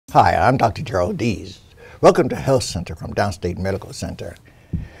Hi, I'm Dr. Gerald Deas. Welcome to Health Center from Downstate Medical Center.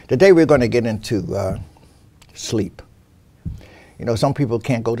 Today we're going to get into sleep. You know, some people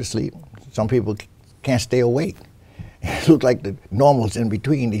can't go to sleep. Some people can't stay awake. It looks like the normal's in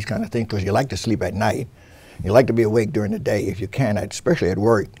between these kind of things because you like to sleep at night. You like to be awake during the day if you can, especially at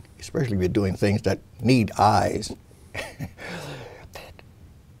work, especially if you're doing things that need eyes.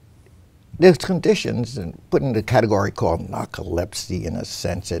 There's conditions put in the category called narcolepsy, in a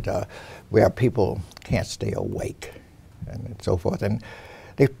sense, that, where people can't stay awake and so forth. And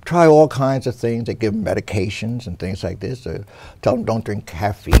they try all kinds of things. They give them medications and things like this. Tell them don't drink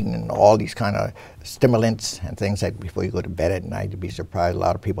caffeine and all these kind of stimulants and things like before you go to bed at night. You'd be surprised. A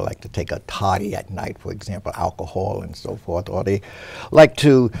lot of people like to take a toddy at night, for example, alcohol and so forth. Or they like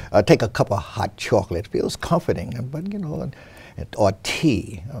to take a cup of hot chocolate. It feels comforting, but you know, or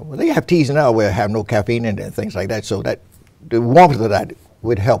tea. Well, they have teas now where have no caffeine in it and things like that, so that the warmth of that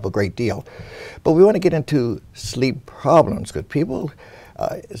would help a great deal. But we want to get into sleep problems because people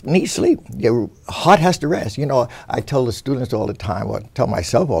need sleep. Your heart has to rest. You know, I tell the students all the time, or tell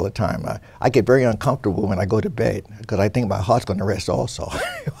myself all the time, I get very uncomfortable when I go to bed because I think my heart's going to rest also.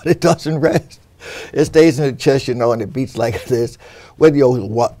 But it doesn't rest. It stays in the chest, you know, and it beats like this. Whether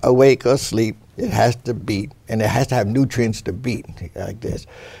you're awake or asleep, it has to beat, and it has to have nutrients to beat like this,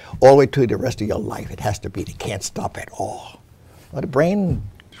 all the way to the rest of your life. It has to beat. It can't stop at all. Well, the brain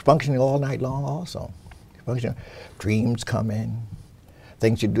is functioning all night long also. Dreams come in,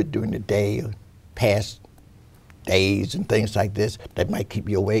 things you do during the day, past days and things like this that might keep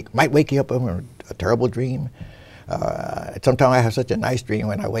you awake, might wake you up from a terrible dream. Sometimes I have such a nice dream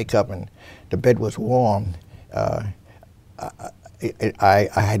when I wake up and the bed was warm. I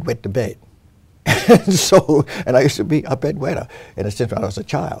had wet the bed. And I used to be a bedwetter in a sense when I was a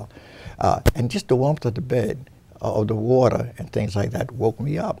child. And just the warmth of the bed, of the water and things like that woke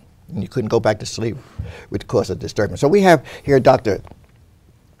me up. And you couldn't go back to sleep, which caused a disturbance. So we have here Dr.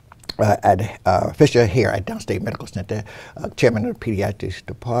 Fisher here at Downstate Medical Center, chairman of the pediatrics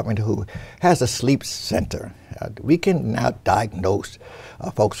department, who has a sleep center. We can now diagnose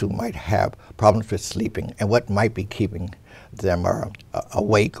folks who might have problems with sleeping and what might be keeping them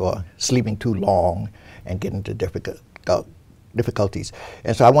awake or sleeping too long and getting into difficulties.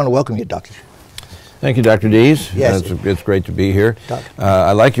 And so I want to welcome you, Doctor. Thank you, Dr. Deas. Yes. It's great to be here.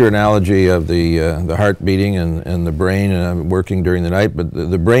 I like your analogy of the heart beating and the brain working during the night, but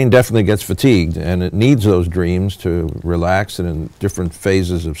the brain definitely gets fatigued, and it needs those dreams to relax and in different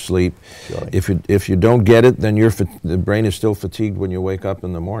phases of sleep. Sure. If you don't get it, then the brain is still fatigued when you wake up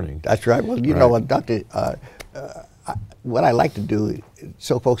in the morning. That's right. Well, you know, Doctor, what I like to do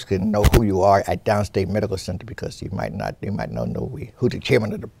so folks can know who you are at Downstate Medical Center, because they might not know who the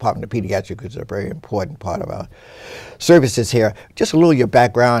chairman of the Department of Pediatrics is, a very important part of our services here. Just a little of your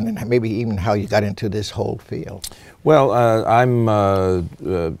background and maybe even how you got into this whole field. Well, I'm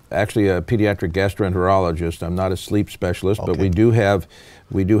actually a pediatric gastroenterologist. I'm not a sleep specialist, okay, but we do have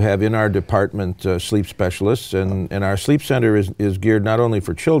in our department sleep specialists, and our sleep center is geared not only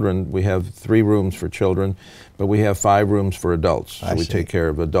for children. We have 3 rooms for children, but we have 5 rooms for adults. So we take care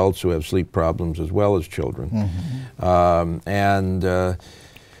of adults who have sleep problems as well as children. Mm-hmm.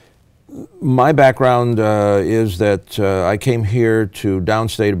 My background is that I came here to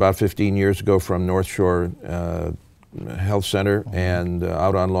Downstate about 15 years ago from North Shore Health Center, mm-hmm, and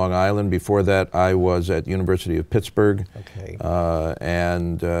out on Long Island. Before that, I was at the University of Pittsburgh, okay,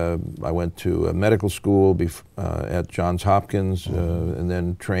 and I went to medical school at Johns Hopkins, mm-hmm, and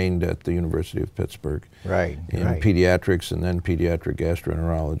then trained at the University of Pittsburgh, right, in pediatrics and then pediatric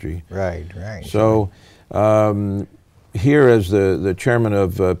gastroenterology. Right. So here as the chairman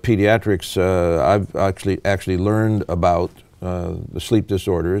of pediatrics, I've actually learned about the sleep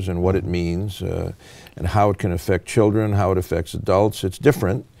disorders and what it means, and how it can affect children, how it affects adults. It's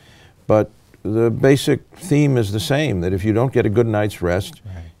different, but the basic theme is the same, that if you don't get a good night's rest,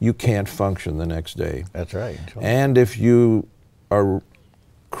 right, you can't function the next day. That's right. And if you are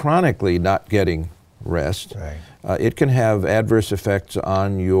chronically not getting rest, right, it can have adverse effects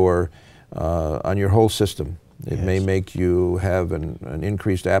on your whole system. It may make you have an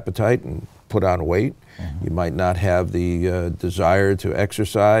increased appetite and put on weight. Mm-hmm. You might not have the desire to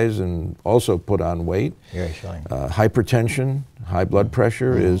exercise and also put on weight. Hypertension, high blood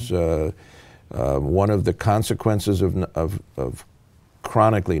pressure, mm-hmm, is one of the consequences of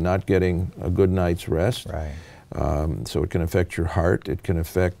chronically not getting a good night's rest. Right. So it can affect your heart. It can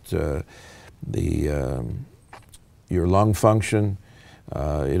affect your lung function.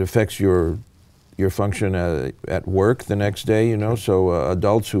 It affects your function at work the next day, you know. So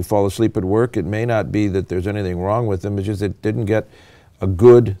adults who fall asleep at work, it may not be that there's anything wrong with them, it's just they didn't get a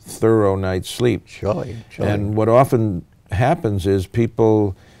good, thorough night's sleep. Surely. And what often happens is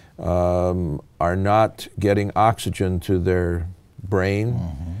people are not getting oxygen to their brain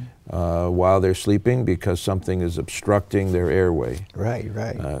while they're sleeping because something is obstructing their airway. Right.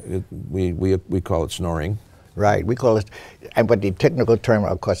 We call it snoring. Right, we call it, but the technical term,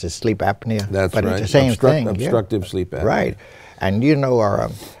 of course, is sleep apnea. That's but right. It's the same thing. Obstructive sleep apnea. Right, and you know, our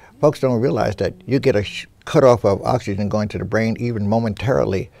folks don't realize that you get a cutoff of oxygen going to the brain, even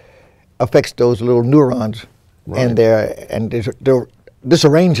momentarily, affects those little neurons, and they're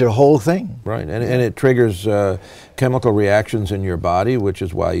disarrange the whole thing. Right, and it triggers chemical reactions in your body, which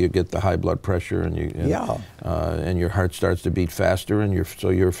is why you get the high blood pressure, and and your heart starts to beat faster, and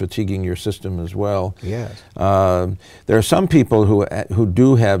so you're fatiguing your system as well. Yes. There are some people who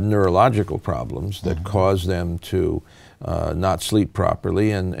do have neurological problems that cause them to not sleep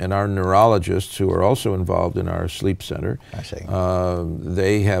properly, and our neurologists, who are also involved in our sleep center, I see.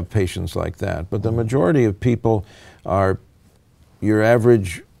 They have patients like that. But the majority of people are your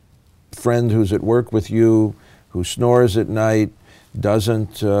average friend who's at work with you, who snores at night,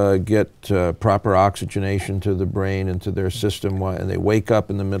 doesn't get proper oxygenation to the brain and to their system, and they wake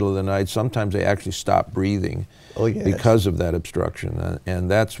up in the middle of the night. Sometimes they actually stop breathing because of that obstruction, and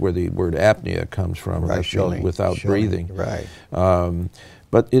that's where the word apnea comes from, without breathing. Right.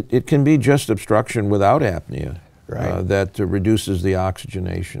 But it can be just obstruction without apnea that reduces the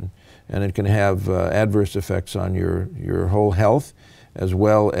oxygenation. And it can have adverse effects on your whole health as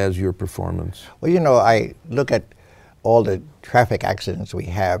well as your performance. Well, you know, I look at all the traffic accidents we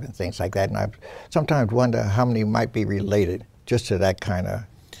have and things like that, and I sometimes wonder how many might be related just to that kind of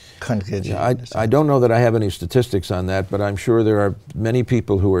condition. Yeah, I don't know that I have any statistics on that, but I'm sure there are many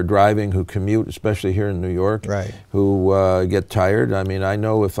people who are driving, who commute, especially here in New York, who get tired. I mean, I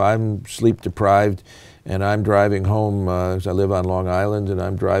know if I'm sleep deprived and I'm driving home, because I live on Long Island, and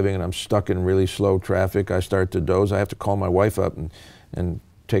I'm driving and I'm stuck in really slow traffic, I start to doze. I have to call my wife up and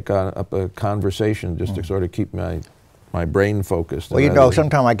take up a conversation just to sort of keep my brain focused. Well, you know,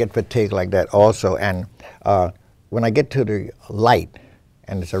 sometimes I get fatigued like that also, and when I get to the light,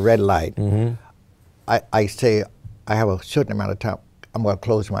 and it's a red light, I say I have a certain amount of time, I'm going to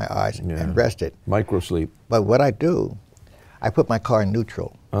close my eyes and rest it. Micro sleep. But what I do, I put my car in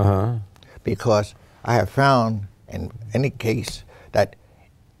neutral, because I have found in any case that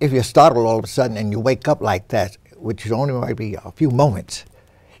if you're startled all of a sudden and you wake up like that, which only might be a few moments,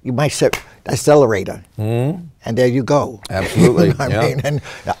 you might set the accelerator, and there you go. Absolutely. You know what I mean? And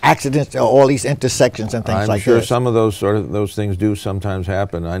accidents, all these intersections and things like that. I'm sure some of those things do sometimes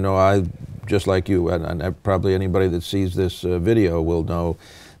happen. I know just like you, and probably anybody that sees this video will know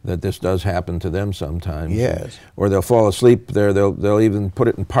that this does happen to them sometimes. Yes. Or they'll fall asleep there. They'll even put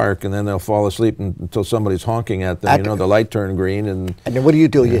it in park, and then they'll fall asleep until somebody's honking at them. You know, the light turned green, and then what do?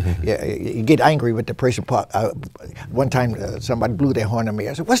 You get angry with the person. One time, somebody blew their horn at me.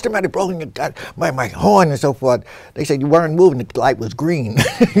 I said, "What's the matter, bro? You got my horn," and so forth. They said, "You weren't moving. The light was green."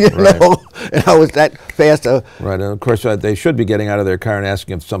 you know, and I was that fast. Right, and of course they should be getting out of their car and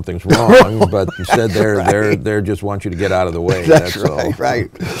asking if something's wrong, but instead they're just want you to get out of the way. That's right, all. Right.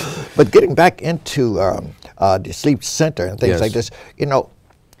 But getting back into the sleep center and things like this, you know,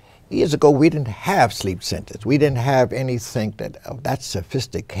 years ago we didn't have sleep centers. We didn't have anything of that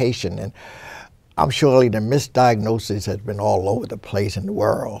sophistication, and I'm surely the misdiagnosis has been all over the place in the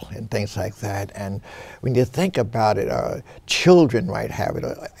world and things like that. And when you think about it, children might have it,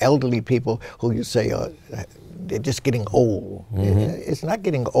 elderly people who you say they're just getting old. It's not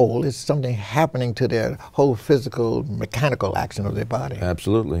getting old, it's something happening to their whole physical, mechanical action of their body.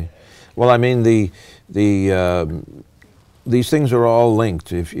 Absolutely. Well, I mean, these things are all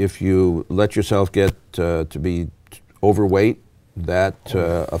linked. If you let yourself get to be overweight, that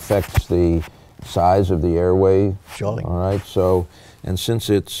affects the size of the airway. Surely. All right, so, and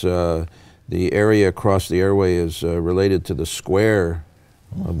since it's, the area across the airway is related to the square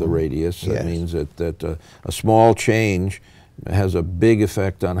of the radius, that means that a small change has a big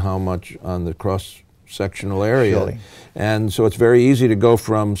effect on how much on the cross-sectional area. Surely. And so it's very easy to go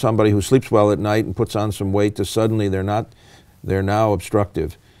from somebody who sleeps well at night and puts on some weight to suddenly they're now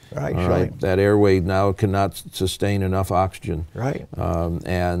obstructive. Right, All right. That airway now cannot sustain enough oxygen. Right.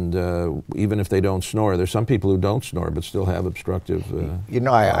 And even if they don't snore, there's some people who don't snore but still have obstructive You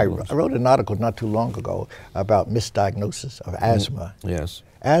know, I wrote an article not too long ago about misdiagnosis of asthma. Yes.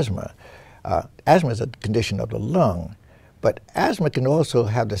 Asthma. Asthma is a condition of the lung, but asthma can also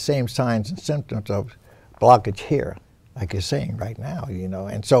have the same signs and symptoms of blockage here, like you're saying right now, you know.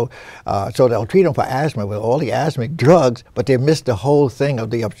 And so they'll treat them for asthma with all the asthmatic drugs, but they miss the whole thing of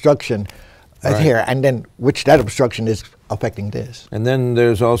the obstruction here, and then that obstruction is affecting this. And then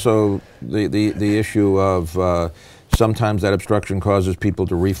there's also the issue of sometimes that obstruction causes people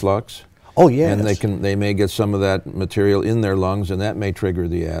to reflux. Oh yes. And they may get some of that material in their lungs, and that may trigger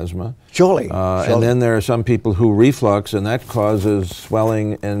the asthma. Surely. And then there are some people who reflux, and that causes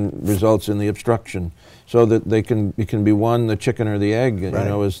swelling and results in the obstruction. So that it can be one, the chicken or the egg, you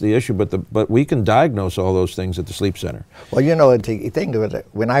know, is the issue. But we can diagnose all those things at the sleep center. Well, you know, the thing was that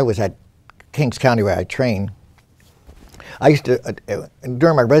when I was at Kings County where I trained, I used to,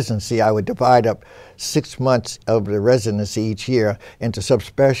 during my residency, I would divide up 6 months of the residency each year into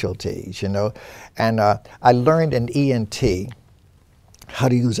subspecialties, you know. And I learned in ENT how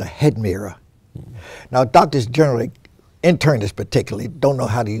to use a head mirror. Now, doctors generally, internists particularly, don't know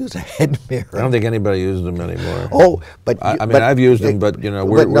how to use a head mirror. I don't think anybody uses them anymore. Oh, but I mean, I've used them, but you know,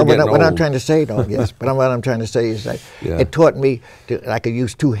 we're getting old. What I'm trying to say, though, yes, but what I'm trying to say is that it taught me I could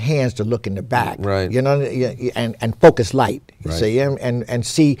use 2 hands to look in the back, you know, and focus light, you see, and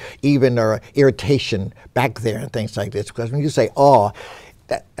see even irritation back there and things like this. Because when you say awe,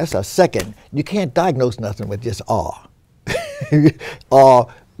 that's a second. You can't diagnose nothing with just awe. Awe.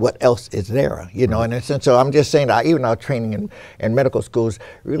 What else is there, you know, in a sense. So I'm just saying that even our training in medical schools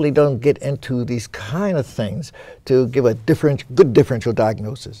really don't get into these kind of things to give a good differential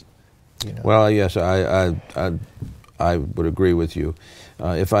diagnosis. You know? Well, yes, I would agree with you.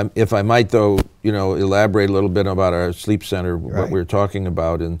 If I might, though, you know, elaborate a little bit about our sleep center, what we're talking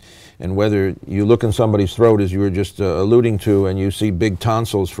about, and whether you look in somebody's throat, as you were just alluding to, and you see big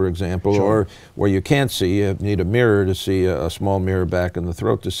tonsils, for example, or where you can't see, you need a mirror to see, a small mirror back in the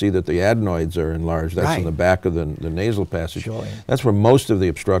throat to see that the adenoids are enlarged. That's in the back of the nasal passage. That's where most of the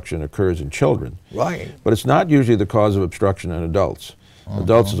obstruction occurs in children. But it's not usually the cause of obstruction in adults.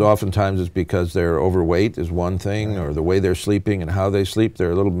 Adults, oftentimes it's because they're overweight is one thing, or the way they're sleeping and how they sleep.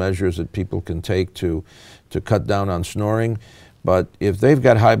 There are little measures that people can take to cut down on snoring. But if they've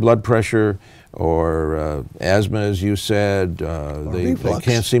got high blood pressure or asthma, as you said, they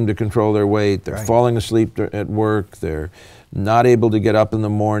can't seem to control their weight, they're falling asleep at work, they're not able to get up in the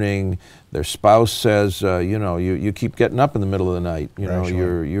morning, their spouse says, you know, you keep getting up in the middle of the night, you know,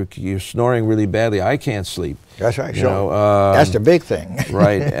 you're snoring really badly, I can't sleep. That's right, you know, that's the big thing.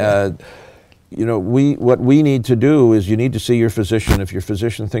 You know, what we need to do is you need to see your physician. If your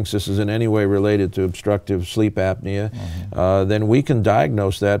physician thinks this is in any way related to obstructive sleep apnea, then we can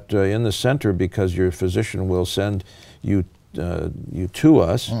diagnose that in the center, because your physician will send you to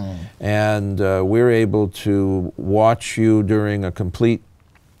us, and we're able to watch you during a complete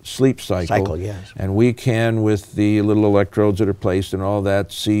sleep cycle, and we can, with the little electrodes that are placed and all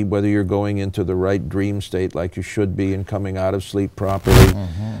that, see whether you're going into the right dream state like you should be and coming out of sleep properly.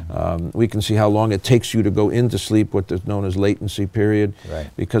 We can see how long it takes you to go into sleep, what is known as latency period,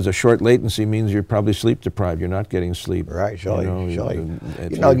 because a short latency means you're probably sleep deprived, you're not getting sleep.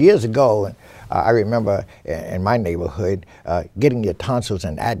 You know, years ago, I remember in my neighborhood, getting your tonsils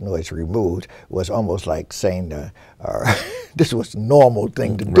and adenoids removed was almost like saying this was a normal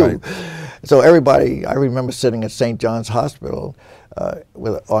thing to do. So everybody, I remember sitting at St. John's Hospital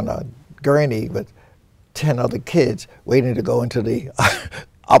on a gurney with 10 other kids waiting to go into the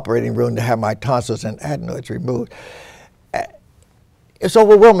operating room to have my tonsils and adenoids removed. It's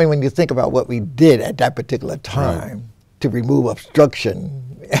overwhelming when you think about what we did at that particular time to remove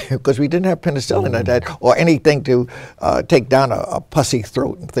obstruction, because we didn't have penicillin at that, or anything to take down a pussy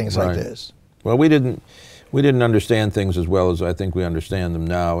throat and things like this. Well, we didn't understand things as well as I think we understand them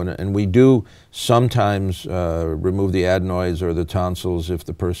now, and we do sometimes remove the adenoids or the tonsils if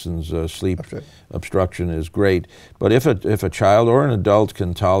the person's sleep obstruction is great. But if a child or an adult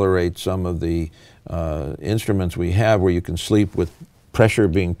can tolerate some of the instruments we have where you can sleep with pressure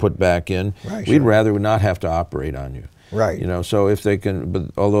being put back in, we'd rather not have to operate on you. You know, so if they can,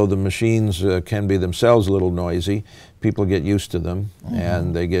 but although the machines can be themselves a little noisy, people get used to them,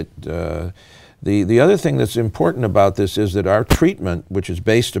 and they get. The other thing that's important about this is that our treatment, which is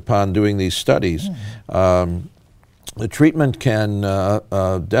based upon doing these studies, the treatment can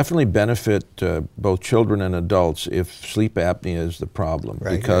definitely benefit both children and adults if sleep apnea is the problem,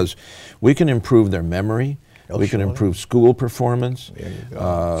 because we can improve their memory. We can improve school performance.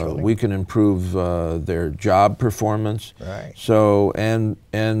 We can improve their job performance. So, and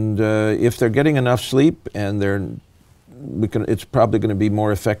if they're getting enough sleep, and it's probably going to be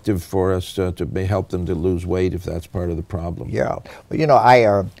more effective for us to help them to lose weight if that's part of the problem. Well, you know,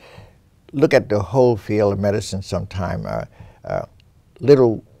 I look at the whole field of medicine sometime.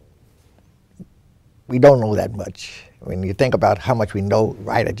 We don't know that much. When you think about how much we know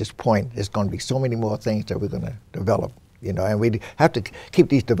right at this point, there's going to be so many more things that we're going to develop You know, and we have to keep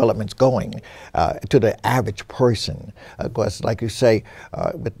these developments going to the average person. Of course, like you say,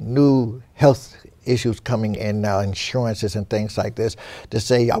 with new health issues coming in now, insurances and things like this, to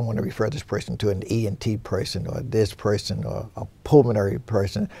say I want to refer this person to an ENT person or this person or a pulmonary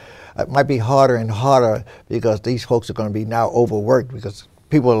person, it might be harder and harder because these folks are going to be now overworked because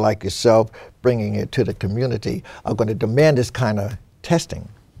people like yourself bringing it to the community are going to demand this kind of testing.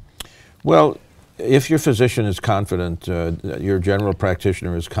 Well, if your physician is confident, your general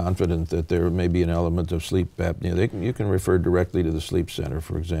practitioner is confident that there may be an element of sleep apnea, you can refer directly to the sleep center,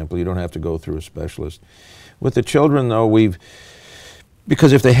 for example. You don't have to go through a specialist. With the children, though,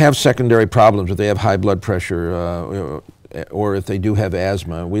 because if they have secondary problems, if they have high blood pressure, or if they do have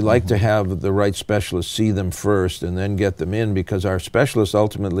asthma, we like to have the right specialist see them first and then get them in, because our specialist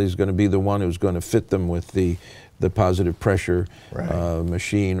ultimately is going to be the one who's going to fit them with the positive pressure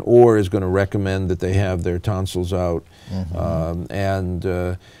machine, or is going to recommend that they have their tonsils out.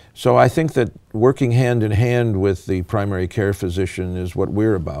 So I think that working hand in hand with the primary care physician is what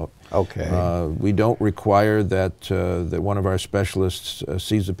we're about. Okay. We don't require that that one of our specialists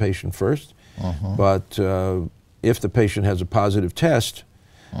sees the patient first, but if the patient has a positive test,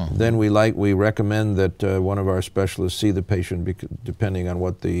 then we recommend that one of our specialists see the patient depending on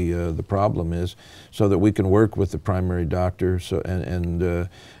what the problem is, so that we can work with the primary doctor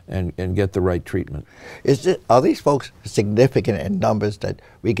and get the right treatment. Are these folks significant in numbers that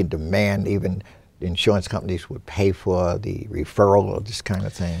we can demand even the insurance companies would pay for the referral or this kind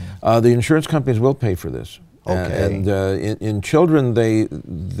of thing? The insurance companies will pay for this. Okay. And in children,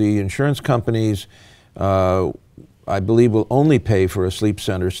 the insurance companies, I believe, will only pay for a sleep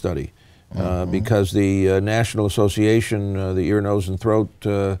center study because the National Association, the Ear, Nose, and Throat,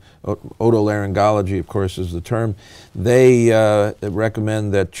 otolaryngology, of course, is the term, they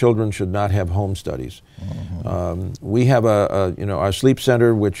recommend that children should not have home studies. We have our sleep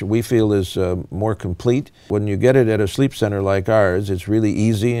center, which we feel is more complete. When you get it at a sleep center like ours, it's really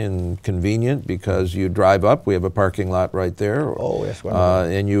easy and convenient because you drive up. We have a parking lot right there. Oh, that's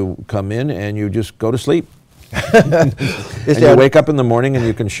wonderful. And you come in and you just go to sleep. And you wake up in the morning and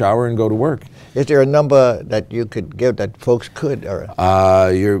you can shower and go to work. Is there a number that you could give that folks could? Or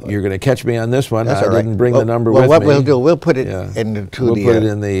you're going to catch me on this one. That's I all right. didn't bring the number with me. What we'll do, we'll put it we'll put it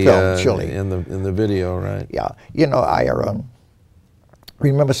in the film, surely. in the video, right? Yeah, you know, I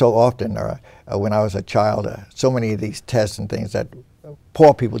remember so often when I was a child, so many of these tests and things that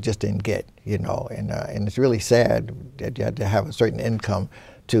poor people just didn't get, you know, and it's really sad that you had to have a certain income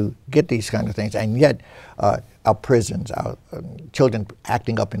to get these kind of things, and yet our prisons, our children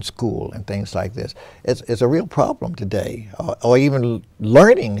acting up in school and things like this, it's a real problem today, or even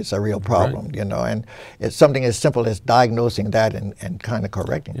learning is a real problem, you know, and it's something as simple as diagnosing that and kind of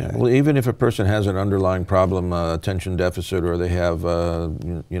correcting that. Well, even if a person has an underlying problem, attention deficit, or they have,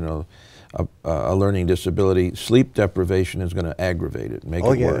 you know, a learning disability, sleep deprivation is going to aggravate it, make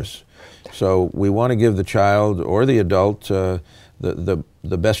it worse. So we want to give the child or the adult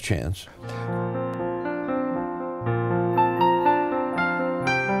the best chance.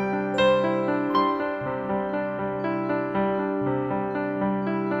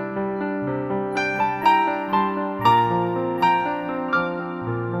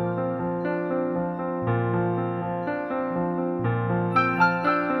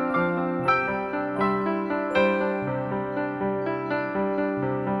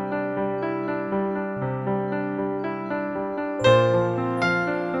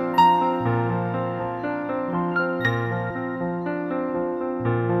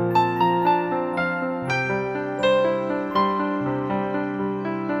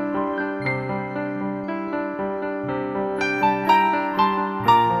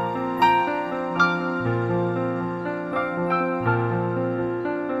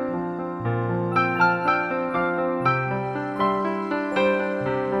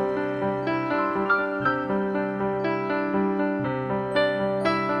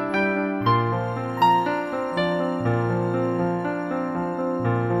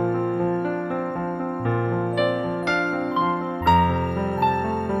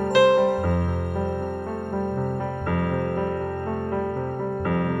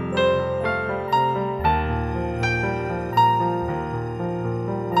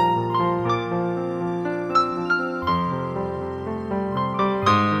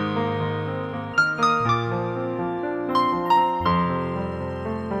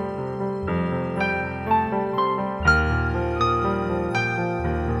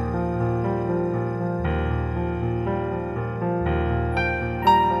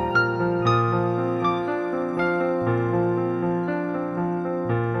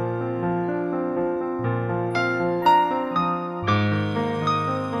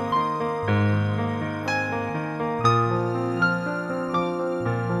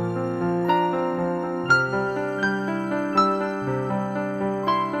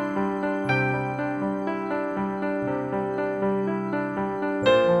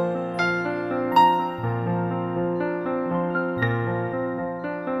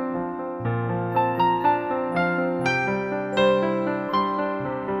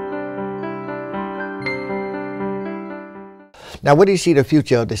 Now, what do you see the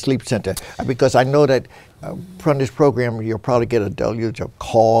future of the sleep center? Because I know that from this program, you'll probably get a deluge of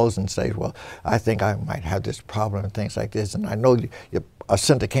calls and say, well, I think I might have this problem and things like this. And I know a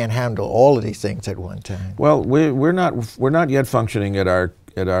center can't handle all of these things at one time. Well, we're not yet functioning at our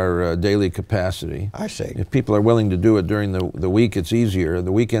daily capacity. I see. If people are willing to do it during the week, it's easier.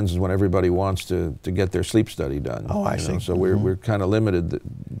 The weekends is when everybody wants to get their sleep study done. Oh, I see. So we're kind of limited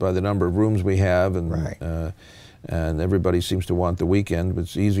by the number of rooms we have, and right. And everybody seems to want the weekend, but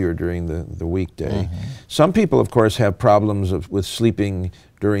it's easier during the weekday. Some people, of course, have problems with sleeping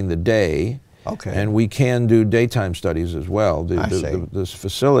during the day. Okay. And we can do daytime studies as well. This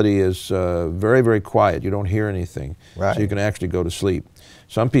facility is very, very quiet. You don't hear anything. Right. So you can actually go to sleep.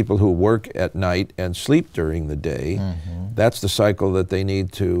 Some people who work at night and sleep during the day, that's the cycle that they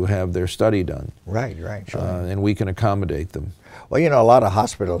need to have their study done. Right, right, sure. And we can accommodate them. Well, you know, a lot of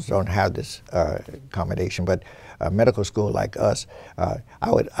hospitals don't have this accommodation, but a medical school like us, I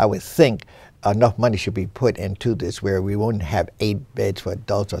would think enough money should be put into this where we won't have 8 beds for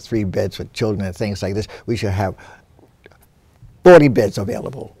adults or 3 beds for children and things like this. We should have 40 beds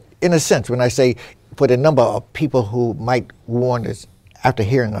available. In a sense, when I say for the number of people who might want this, after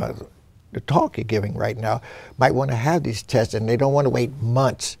hearing the talk you're giving right now, might want to have these tests, and they don't want to wait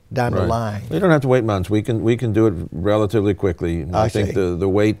months down the line. They don't have to wait months. We can do it relatively quickly. I think the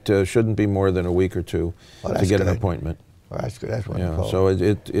wait shouldn't be more than a week or two to get an appointment. Well, that's good. That's wonderful.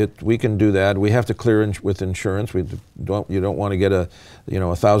 Yeah, so we can do that. We have to clear with insurance. You don't want to get a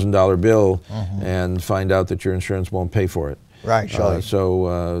 $1,000 bill and find out that your insurance won't pay for it. Right, sure.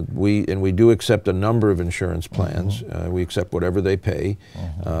 So we do accept a number of insurance plans. We accept whatever they pay,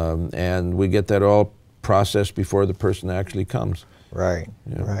 and we get that all processed before the person actually comes. Right,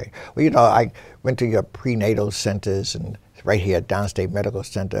 right. Well, you know, I went to your prenatal centers and right here at Downstate Medical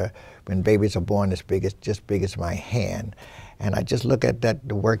Center. When babies are born just big as my hand. And I just look at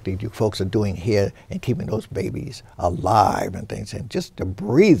the work that you folks are doing here and keeping those babies alive and things. And just the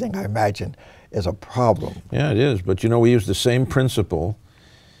breathing, I imagine, is a problem. Yeah, it is. But you know, we use the same principle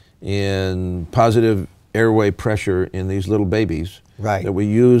in positive airway pressure in these little babies that we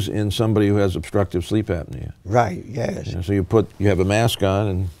use in somebody who has obstructive sleep apnea. Right, yes. You know, so you have a mask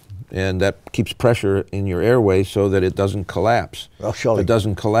on, and that keeps pressure in your airway so that it doesn't collapse. Well, surely. If it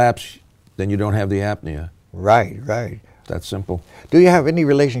doesn't collapse, then you don't have the apnea. Right, right. That's simple. Do you have any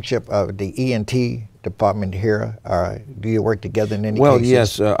relationship with the ENT department here? Do you work together in any cases? Well,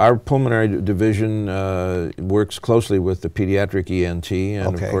 yes. Our pulmonary division works closely with the pediatric ENT,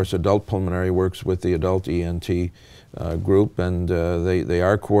 and of course adult pulmonary works with the adult ENT group, and they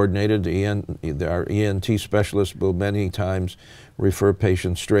are coordinated. Our ENT specialists will many times refer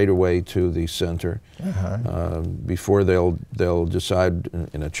patients straight away to the center before they'll decide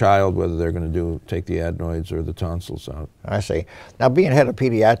in a child whether they're going to take the adenoids or the tonsils out. I see. Now, being head of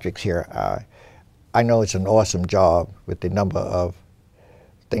pediatrics here, I know it's an awesome job with the number of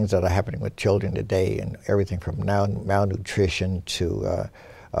things that are happening with children today, and everything from malnutrition to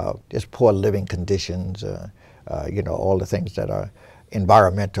just poor living conditions. You know, all the things that are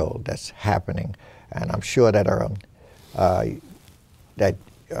environmental that's happening, and I'm sure that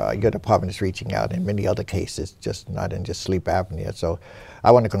your department is reaching out in many other cases, just not in just sleep apnea. So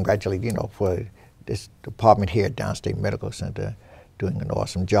I want to congratulate for this department here at Downstate Medical Center doing an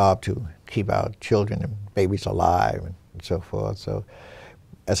awesome job to keep our children and babies alive and so forth. So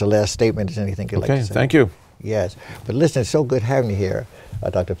as a last statement, is anything you'd like to say? Thank you. Yes, but listen, it's so good having you here,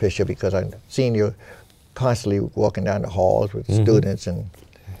 Dr. Fisher, because I've seen you constantly walking down the halls with students and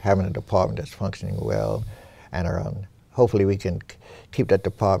having a department that's functioning well, and hopefully we can keep that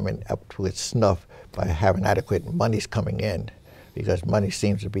department up to its snuff by having adequate monies coming in, because money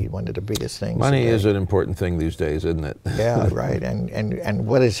seems to be one of the biggest things. Money is an important thing these days, isn't it? Yeah, right. And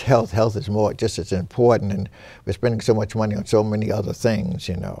what is health? Health is just as important, and we're spending so much money on so many other things,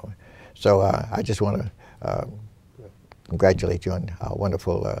 you know. So I just want to congratulate you on a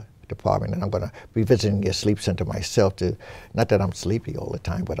wonderful department, and I'm going to be visiting your sleep center myself to, not that I'm sleepy all the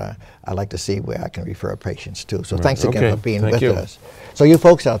time, but I like to see where I can refer patients to. So thanks again for being with us. So you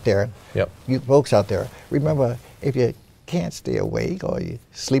folks out there, remember, if you can't stay awake or you're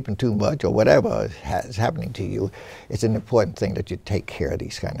sleeping too much or whatever is happening to you, it's an important thing that you take care of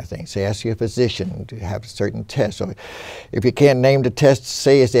these kind of things. So ask your physician to have certain tests, or if you can't name the test,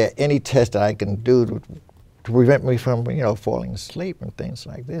 say, is there any test that I can do to prevent me from, falling asleep and things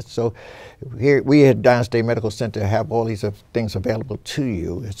like this. So here, we at Downstate Medical Center have all these things available to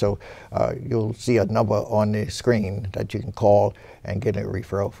you. So you'll see a number on the screen that you can call and get a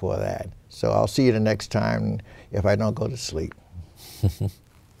referral for that. So I'll see you the next time if I don't go to sleep.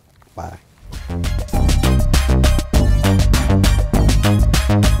 Bye.